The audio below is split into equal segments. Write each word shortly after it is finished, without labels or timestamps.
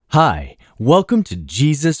Hi, welcome to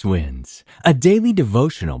Jesus Wins, a daily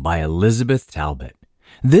devotional by Elizabeth Talbot.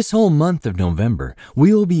 This whole month of November,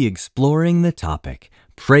 we will be exploring the topic,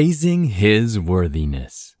 Praising His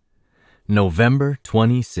Worthiness. November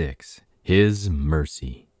 26, His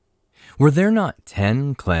Mercy. Were there not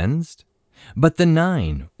 10 cleansed? But the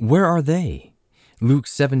 9, where are they? Luke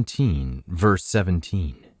 17, verse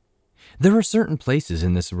 17. There are certain places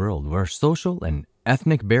in this world where social and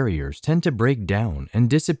ethnic barriers tend to break down and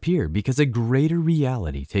disappear because a greater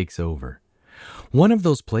reality takes over. One of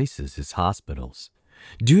those places is hospitals.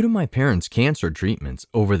 Due to my parents' cancer treatments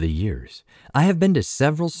over the years, I have been to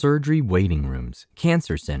several surgery waiting rooms,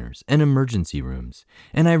 cancer centers, and emergency rooms,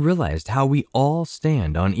 and I realized how we all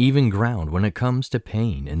stand on even ground when it comes to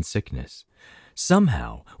pain and sickness.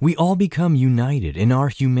 Somehow, we all become united in our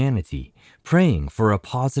humanity, praying for a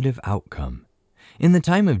positive outcome. In the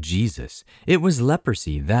time of Jesus, it was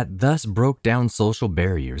leprosy that thus broke down social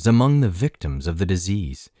barriers among the victims of the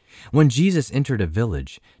disease. When Jesus entered a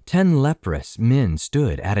village, 10 leprous men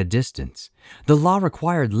stood at a distance. The law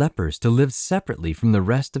required lepers to live separately from the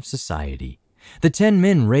rest of society. The 10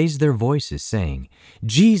 men raised their voices, saying,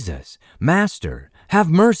 "Jesus, Master, have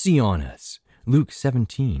mercy on us." Luke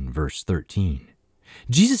 17, verse 13.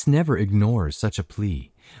 Jesus never ignores such a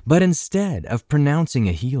plea, but instead of pronouncing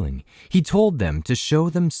a healing, he told them to show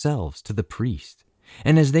themselves to the priest.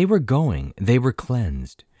 And as they were going, they were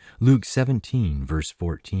cleansed. Luke 17, verse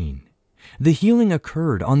 14. The healing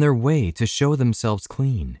occurred on their way to show themselves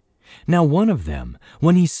clean. Now one of them,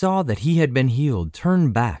 when he saw that he had been healed,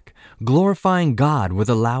 turned back, glorifying God with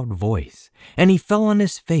a loud voice, and he fell on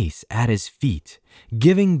his face at his feet,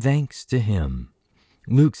 giving thanks to him.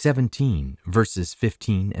 Luke 17, verses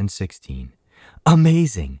 15 and 16.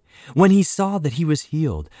 Amazing! When he saw that he was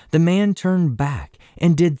healed, the man turned back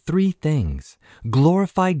and did 3 things.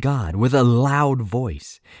 Glorified God with a loud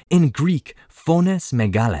voice. In Greek, phones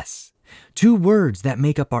megales. 2 words that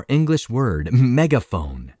make up our English word,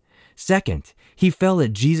 megaphone. Second, he fell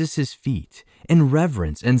at Jesus' feet in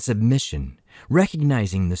reverence and submission,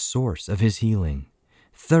 recognizing the source of his healing.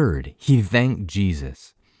 Third, he thanked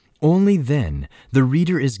Jesus. Only then, the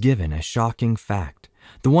reader is given a shocking fact.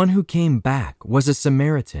 The one who came back was a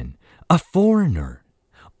Samaritan, a foreigner.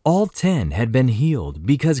 All 10 had been healed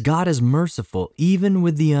because God is merciful even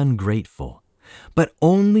with the ungrateful. But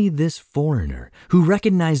only this foreigner, who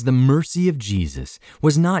recognized the mercy of Jesus,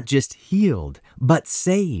 was not just healed, but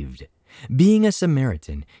saved. Being a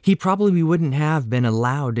Samaritan, he probably wouldn't have been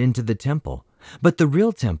allowed into the temple, but the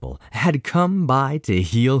real temple had come by to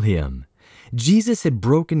heal him. Jesus had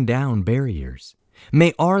broken down barriers.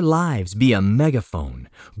 May our lives be a megaphone,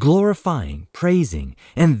 glorifying, praising,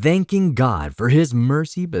 and thanking God for His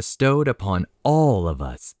mercy bestowed upon all of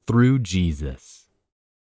us through Jesus.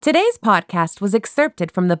 Today's podcast was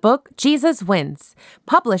excerpted from the book Jesus Wins,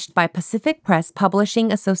 published by Pacific Press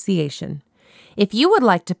Publishing Association. If you would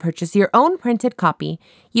like to purchase your own printed copy,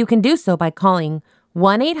 you can do so by calling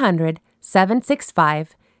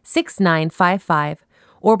 1-800-765-6955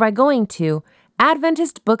 or by going to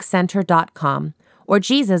AdventistBookCenter.com or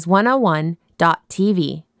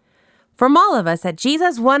Jesus101.tv. From all of us at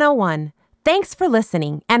Jesus 101, thanks for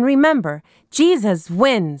listening, and remember, Jesus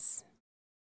wins!